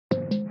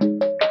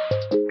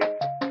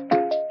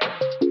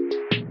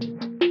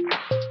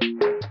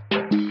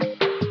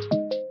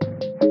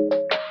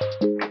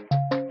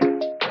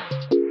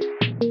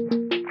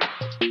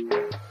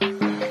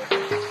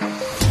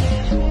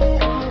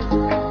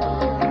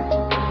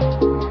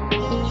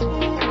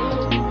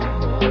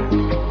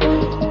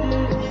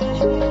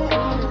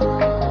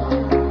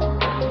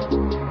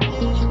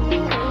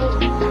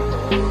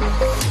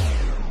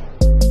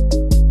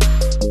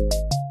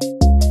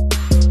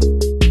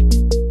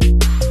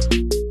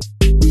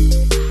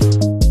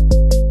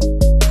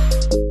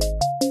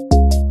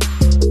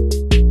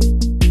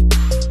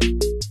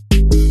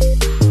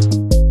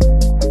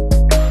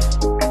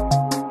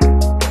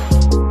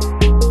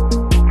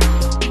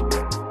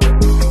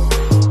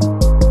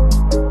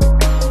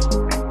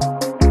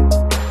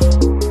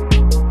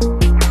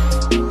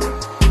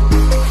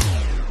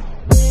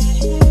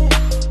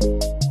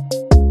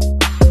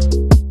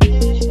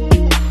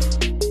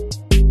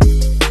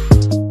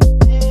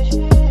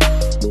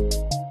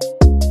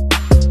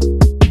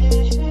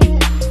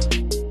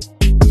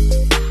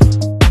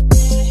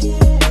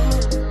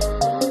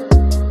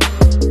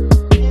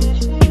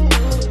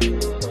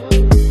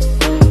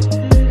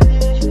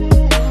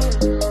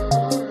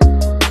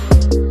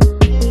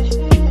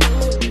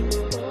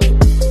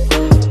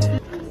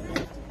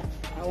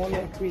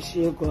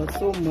appreciate God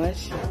so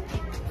much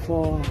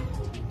for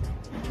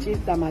Chief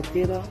Tamba.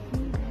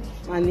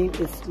 My name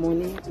is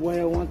Moni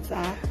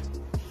Wayawanta,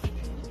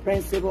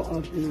 principal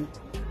of the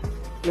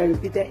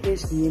Repeated H.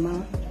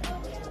 Nima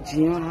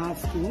Junior High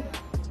School.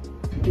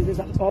 This is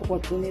an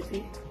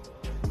opportunity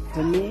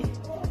for me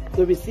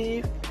to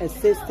receive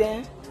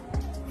assistance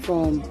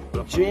from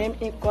Dream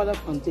in Color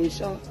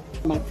Foundation,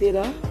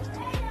 Matera,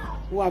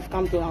 who have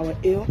come to our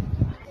aid.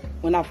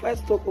 When I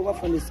first took over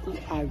from the school,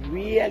 I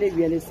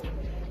really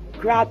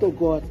cried to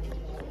God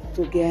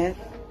to get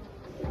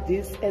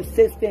this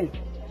assistance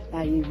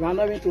that He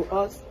rendering to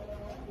us.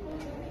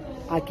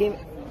 I came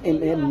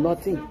and had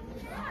nothing.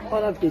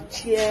 All of the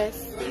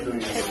chairs,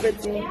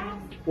 everything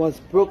was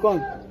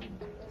broken.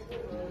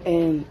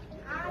 And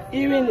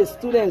even the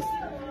students,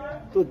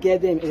 to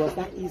get them, it was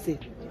not easy.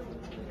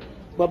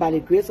 But by the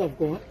grace of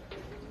God,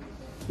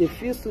 the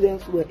few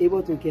students were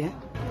able to get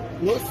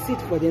no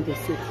seat for them to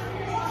sit.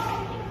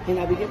 And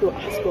I began to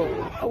ask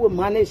God, how will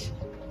manage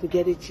to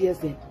get the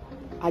chairs in?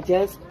 I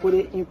just put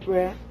it in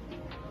prayer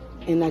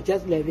and I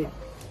just left it.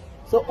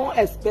 So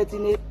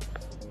unexpecting it,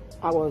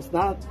 I was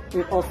not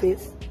in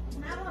office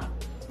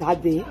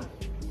that day.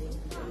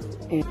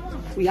 And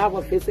we have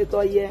a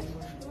visitor here,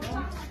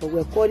 but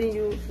we're calling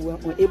you, we're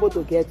unable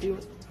to get you.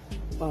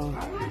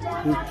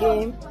 We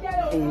came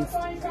and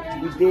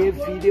we did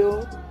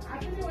video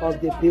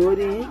of the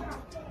building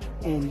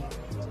and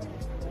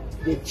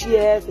the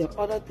chairs and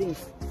other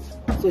things.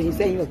 So he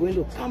said he was going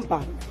to come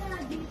back.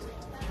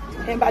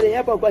 And by the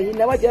help of God, he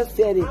never just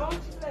said it.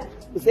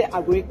 He said,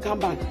 I'm going to come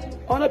back.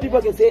 Other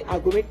people can say,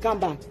 I'm going to come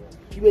back.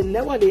 You will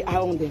never lay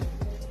out on them.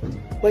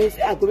 But he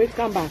said, I'm going to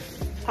come back.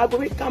 I'm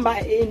going to come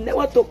back. It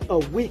never took a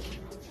week.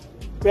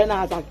 Right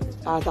now,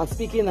 as I'm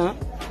speaking now,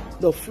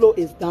 the floor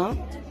is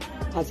down.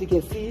 As you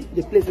can see,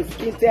 the place is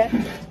painted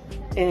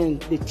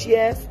and the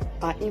chairs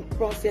are in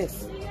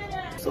process.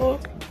 So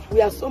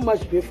we are so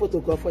much grateful to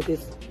God for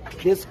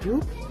this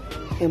group,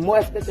 and more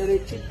especially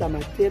Chief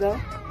Tamba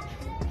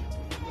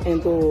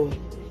and to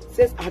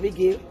Sis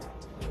Abigail,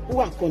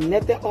 who have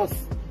connected us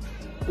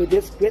with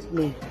this great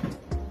man.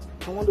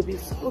 I want to be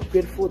so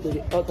grateful to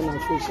the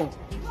organization,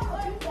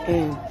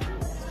 and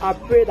I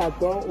pray that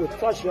God will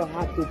touch your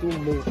heart to do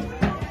more,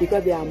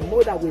 because there are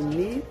more that we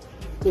need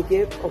to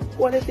give a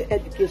quality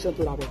education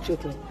to our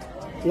children.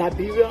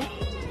 Liberia,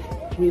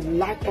 we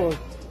lack of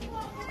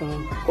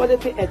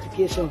quality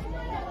education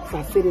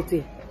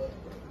facility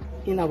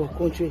in our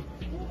country.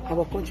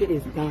 Our country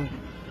is down.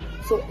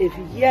 So if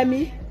you hear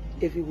me,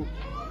 if you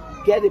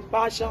get the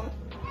passion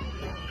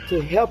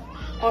to help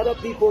other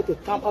people to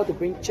come out to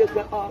bring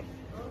children up,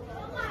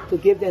 to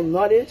give them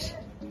knowledge,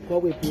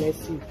 God will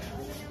bless you.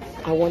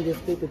 I want this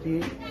place to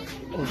be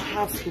a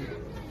high school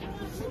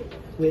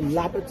with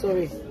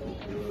laboratory.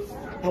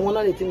 I want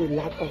all the things we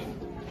lack of.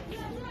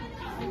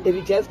 If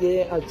you just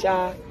get a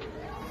child,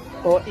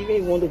 or even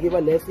you want to give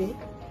a lesson,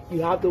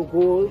 you have to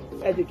go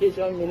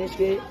education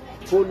ministry,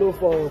 go look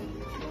for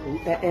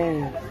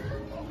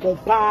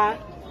compare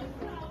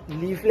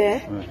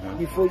leaflet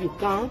before you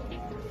come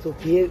to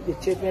give the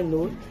children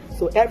know.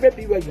 So every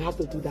period you have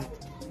to do that.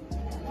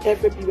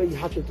 Every period you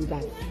have to do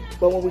that.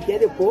 But when we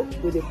get a book,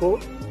 with the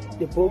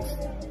books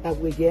that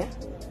we get,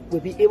 we'll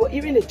be able,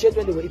 even the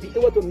children, they will be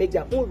able to make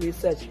their own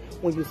research.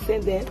 When you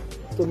send them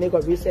to make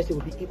a research, they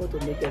will be able to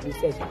make their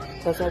research.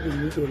 That's why we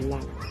need a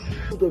lab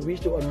to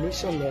reach to a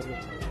mission level.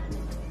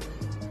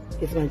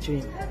 It's my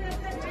dream.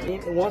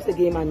 And once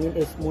again, my name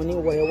is Moni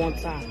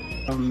Wayawanta.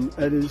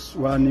 Edis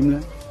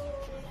Wanimle.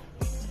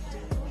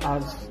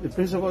 As the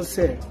principal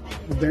said,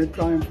 we've been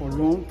trying for a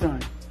long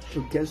time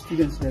to get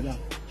students together.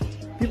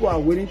 People are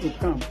willing to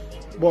come,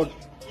 but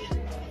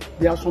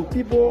there are some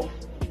people,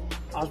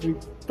 as we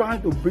try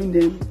to bring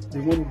them, they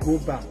want to go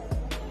back.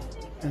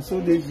 And so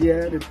this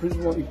year, the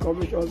principal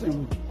encouraged us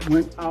and we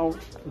went out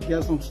to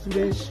get some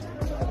students,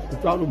 to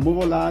try to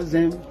mobilize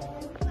them,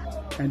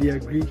 and they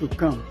agreed to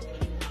come.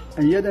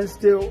 And yet and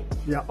still,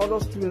 there are other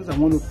students that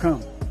want to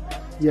come.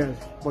 Yes,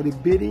 but the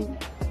bidding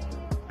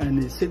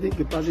and the seating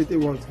capacity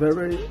was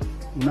very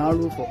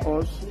narrow for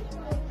us.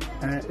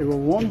 And it was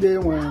one day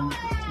when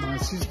my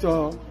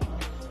sister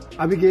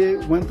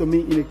Abigail went to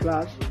me in the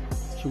class.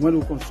 She went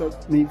to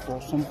consult me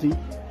for something.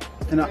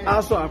 And I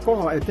asked her, I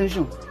called her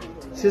attention.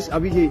 Says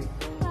Abigail,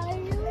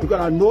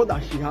 because I know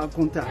that she has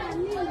contact.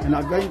 And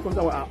I got in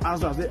contact with her. I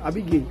asked her, I said,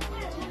 Abigail,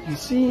 you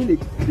see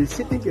the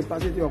seating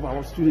capacity of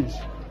our students.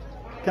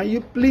 Can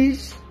you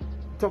please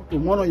talk to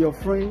one of your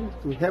friends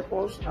to help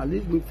us at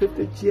least with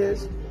 50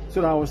 chairs so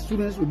that our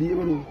students will be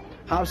able to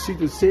have seats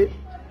to sit?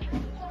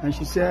 And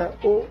she said,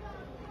 oh,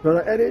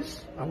 Brother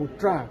Edis, I will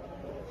try.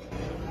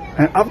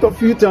 And after a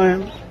few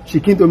times,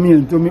 she came to me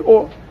and told me,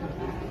 oh,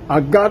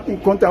 I got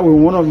in contact with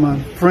one of my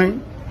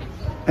friends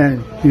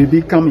and he will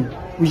be coming,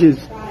 which is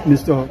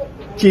Mr.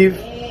 Chief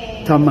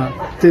Tamba.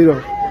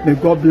 May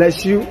God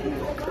bless you.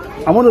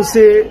 I want to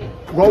say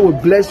God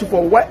will bless you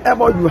for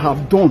whatever you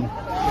have done.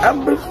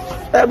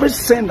 Every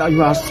cent that you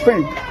have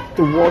spent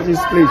towards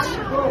this place,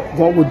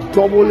 God will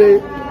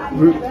doubly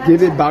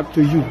give it back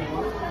to you.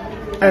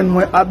 And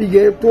when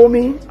Abigail told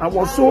me, I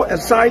was so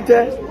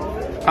excited.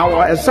 I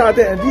was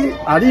excited and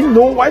I didn't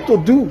know what to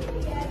do.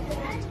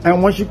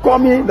 And when she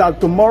called me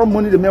that tomorrow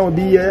morning the man will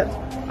be here,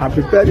 I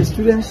prepared the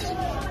students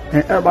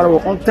and everybody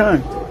was on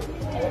time.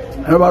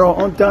 Everybody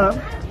was on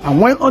time. I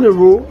went on the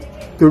road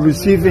to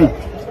receive him.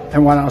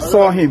 And when I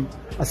saw him,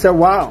 I said,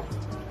 wow,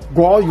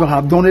 God, you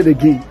have done it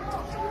again.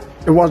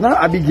 It was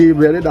not Abigail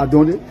really that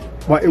done it,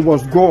 but it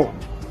was God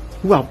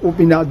who have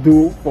opened that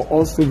door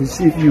for us to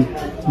receive you,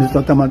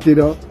 Mr.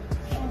 Tamatero.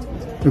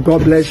 May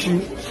God bless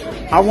you.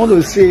 I want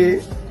to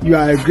say you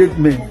are a great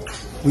man.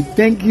 We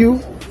thank you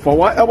for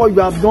whatever you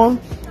have done,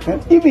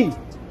 and even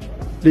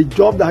the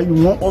job that you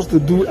want us to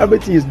do,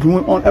 everything is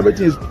going on,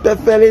 everything is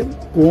perfectly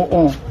going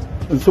on.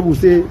 And so we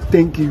say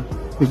thank you.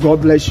 May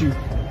God bless you.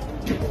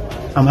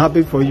 I'm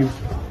happy for you.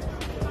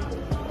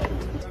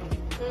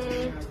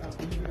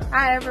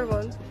 Hi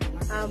everyone,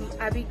 I'm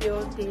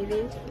Abigail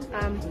Daly.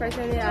 I'm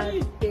presently at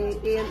the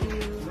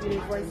AMU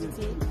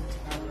University,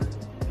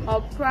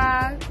 a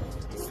proud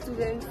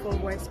student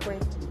from West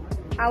Point.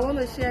 I want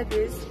to share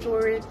this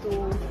story to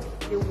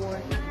the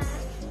world.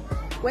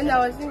 When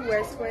I was in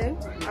West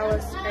Point, I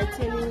was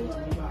attending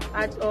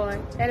at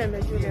an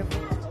elementary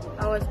level.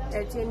 I was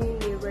attending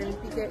the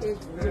repeated age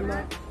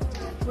remark,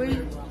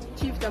 where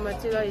Chief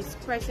Tamatero is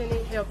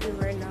presently helping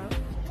right now.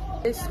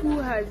 The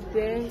school has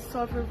been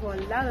suffering for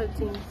a lot of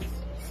things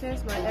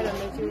since my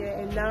elementary year,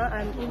 and now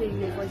I'm in the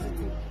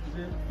university.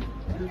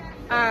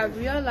 I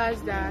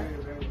realized that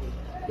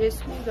the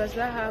school does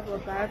not have a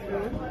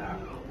bathroom.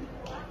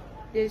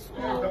 The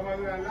school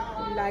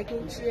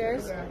lacking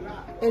chairs,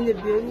 and the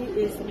building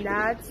is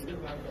not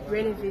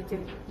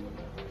renovated.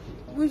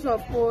 Which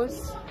of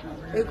course,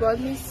 it got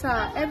me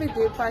sad. Every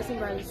day passing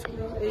by the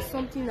school is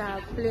something that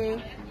I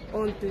plan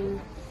on doing.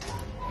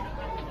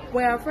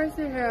 When I first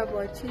heard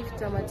about Chief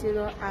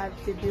Tamatero at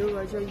the Bill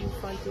Roger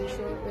Youth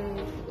Foundation,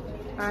 and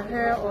I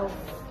heard of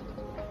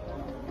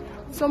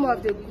some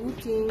of the good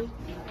things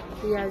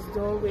he has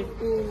done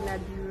within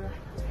Liberia.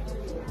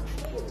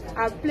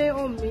 I planned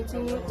on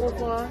meeting him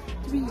over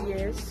 3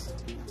 years,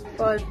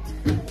 but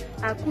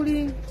I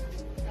couldn't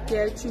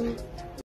get through